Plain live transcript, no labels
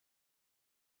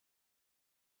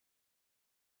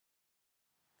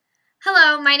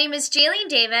Hello, my name is Jaeleen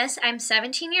Davis. I'm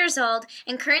 17 years old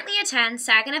and currently attend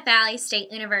Saginaw Valley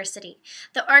State University.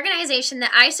 The organization that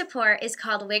I support is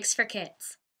called Wigs for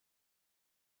Kids.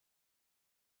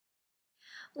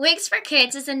 Wigs for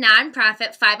Kids is a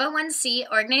nonprofit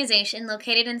 501c organization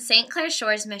located in St. Clair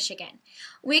Shores, Michigan.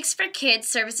 Wigs for Kids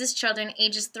services children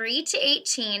ages 3 to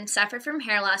 18 suffer from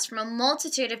hair loss from a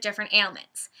multitude of different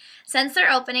ailments. Since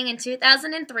their opening in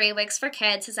 2003, Wigs for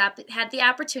Kids has had the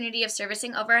opportunity of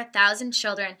servicing over 1,000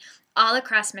 children all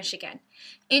across Michigan.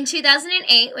 In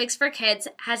 2008, Wigs for Kids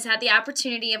has had the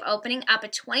opportunity of opening up a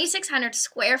 2,600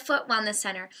 square foot wellness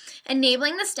center,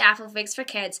 enabling the staff of Wigs for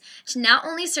Kids to not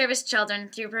only service children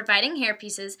through providing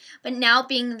hairpieces, but now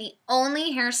being the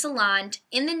only hair salon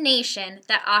in the nation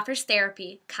that offers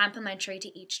therapy complimentary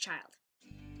to each child.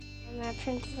 I'm a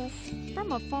princess.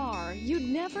 From afar, you'd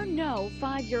never know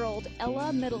 5-year-old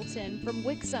Ella Middleton from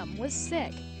Wixom was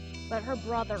sick. But her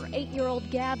brother, 8-year-old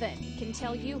Gavin, can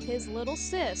tell you his little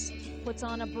sis puts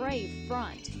on a brave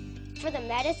front. For the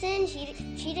medicine,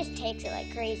 she just takes it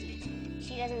like crazy.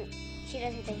 She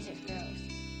doesn't think it's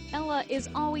gross. Ella is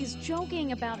always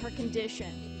joking about her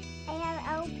condition. I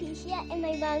have alopecia and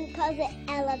my mom calls it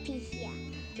alopecia.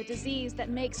 The disease that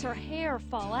makes her hair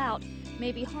fall out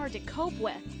may be hard to cope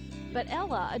with, but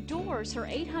Ella adores her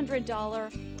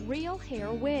 $800 real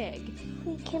hair wig.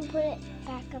 We can put it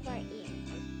back of our ear.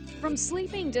 From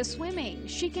sleeping to swimming,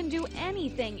 she can do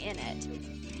anything in it.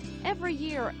 Every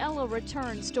year, Ella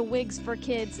returns to Wigs for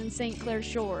Kids in St. Clair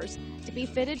Shores to be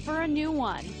fitted for a new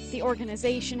one. The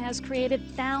organization has created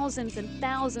thousands and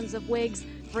thousands of wigs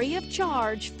free of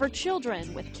charge for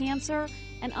children with cancer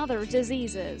and other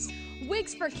diseases.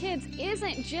 Wigs for Kids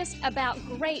isn't just about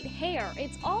great hair,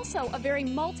 it's also a very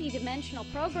multi-dimensional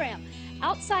program.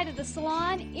 Outside of the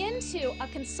salon into a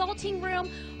consulting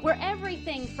room where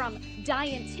everything from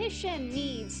dietitian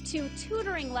needs to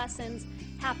tutoring lessons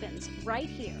happens right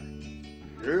here.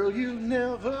 Girl, you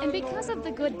never. And because of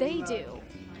the good they do,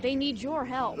 they need your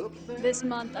help. This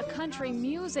month, a country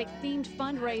music-themed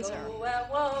fundraiser.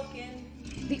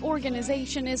 The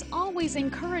organization is always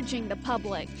encouraging the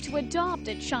public to adopt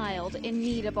a child in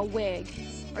need of a wig,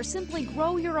 or simply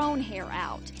grow your own hair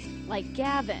out, like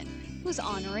Gavin, who's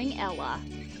honoring Ella.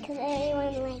 Because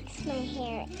everyone likes my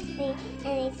hair, and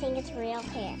they think it's real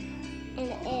hair. And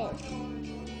it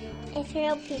is. It's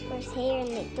real people's hair, and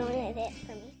they donated it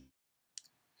for me.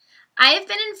 I have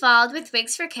been involved with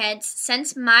Wigs for Kids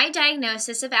since my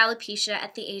diagnosis of alopecia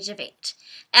at the age of 8.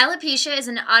 Alopecia is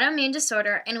an autoimmune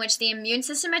disorder in which the immune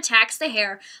system attacks the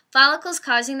hair follicles,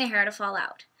 causing the hair to fall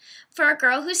out. For a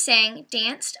girl who sang,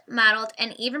 danced, modeled,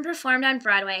 and even performed on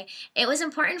Broadway, it was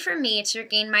important for me to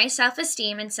regain my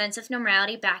self-esteem and sense of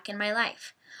normality back in my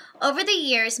life. Over the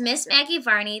years, Miss Maggie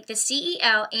Varney, the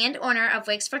CEO and owner of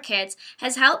Wigs for Kids,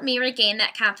 has helped me regain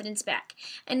that confidence back,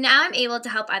 and now I'm able to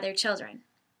help other children.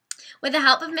 With the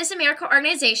help of Miss America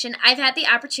organization, I've had the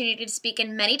opportunity to speak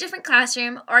in many different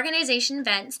classroom, organization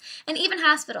events, and even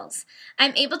hospitals.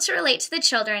 I'm able to relate to the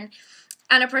children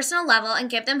on a personal level and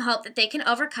give them hope that they can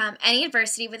overcome any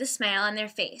adversity with a smile on their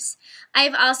face. I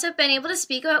have also been able to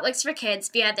speak about Wigs for Kids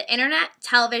via the internet,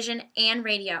 television, and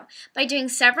radio by doing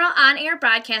several on-air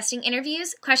broadcasting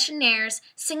interviews, questionnaires,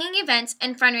 singing events,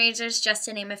 and fundraisers, just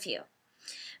to name a few.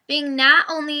 Being not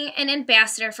only an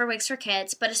ambassador for Wigs for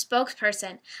Kids, but a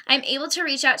spokesperson, I'm able to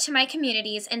reach out to my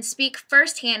communities and speak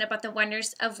firsthand about the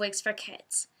wonders of Wigs for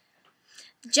Kids.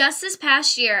 Just this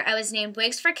past year, I was named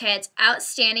Wigs for Kids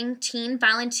Outstanding Teen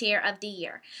Volunteer of the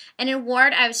Year, an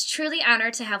award I was truly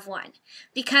honored to have won.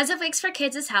 Because of Wigs for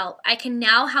Kids' help, I can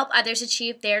now help others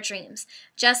achieve their dreams,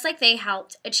 just like they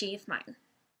helped achieve mine.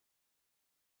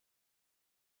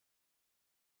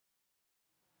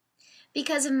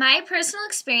 Because of my personal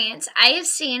experience, I have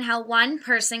seen how one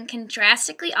person can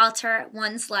drastically alter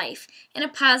one's life in a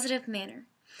positive manner,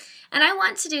 and I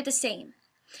want to do the same.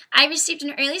 I received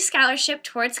an early scholarship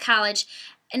towards college,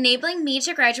 enabling me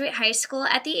to graduate high school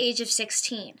at the age of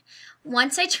 16.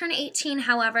 Once I turn 18,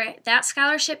 however, that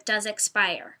scholarship does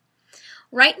expire.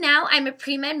 Right now, I'm a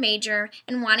pre-med major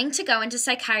and wanting to go into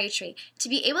psychiatry to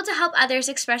be able to help others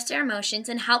express their emotions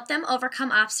and help them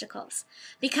overcome obstacles.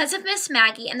 Because of Miss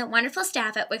Maggie and the wonderful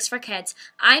staff at Wigs for Kids,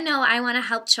 I know I want to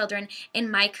help children in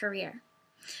my career.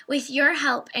 With your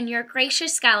help and your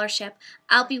gracious scholarship,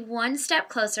 I'll be one step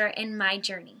closer in my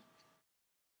journey.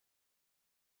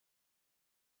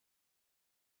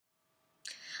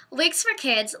 Wigs for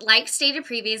Kids, like stated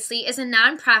previously, is a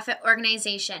nonprofit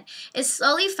organization. It is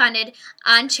solely funded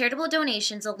on charitable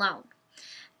donations alone.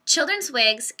 Children's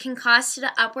wigs can cost to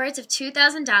the upwards of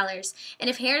 $2,000, and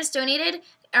if hair is donated,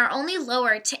 are only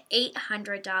lowered to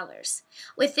 $800.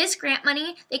 With this grant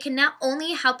money, they can not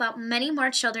only help out many more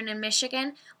children in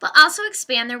Michigan, but also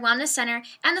expand their wellness center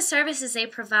and the services they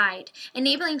provide,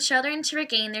 enabling children to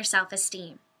regain their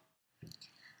self-esteem.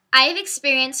 I have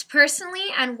experienced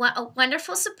personally on what a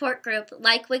wonderful support group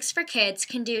like Wigs for Kids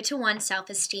can do to one's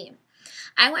self-esteem.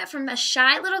 I went from a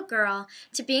shy little girl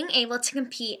to being able to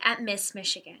compete at Miss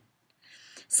Michigan.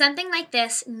 Something like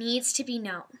this needs to be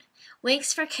known.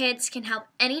 Wigs for Kids can help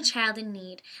any child in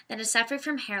need that has suffered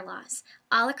from hair loss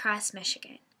all across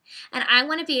Michigan. And I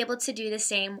want to be able to do the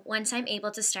same once I'm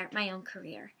able to start my own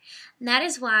career. And that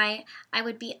is why I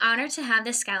would be honored to have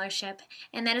this scholarship,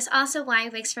 and that is also why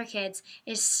Wigs for Kids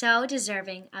is so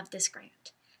deserving of this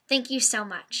grant. Thank you so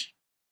much.